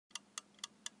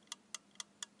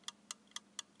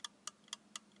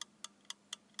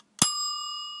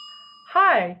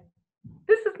Hi,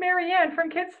 this is Marianne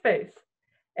from KidSpace,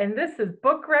 and this is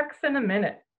Book Recs in a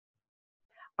Minute.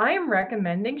 I am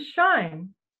recommending Shine.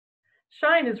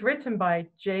 Shine is written by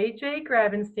J.J.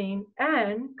 Grabenstein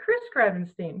and Chris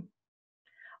Grabenstein.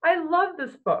 I love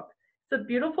this book. It's a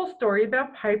beautiful story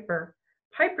about Piper.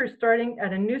 Piper starting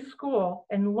at a new school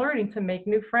and learning to make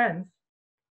new friends.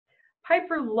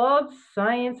 Piper loves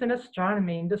science and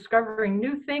astronomy and discovering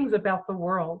new things about the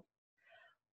world.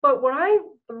 But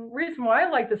the reason why I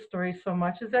like this story so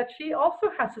much is that she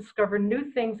also has to discover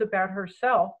new things about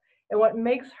herself and what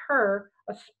makes her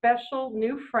a special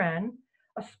new friend,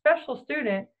 a special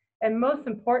student, and most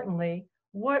importantly,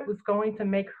 what was going to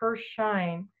make her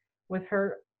shine with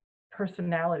her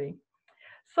personality.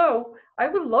 So I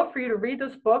would love for you to read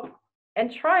this book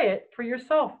and try it for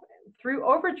yourself through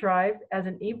Overdrive as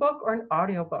an ebook or an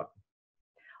audiobook.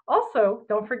 Also,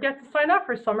 don't forget to sign up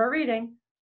for summer reading.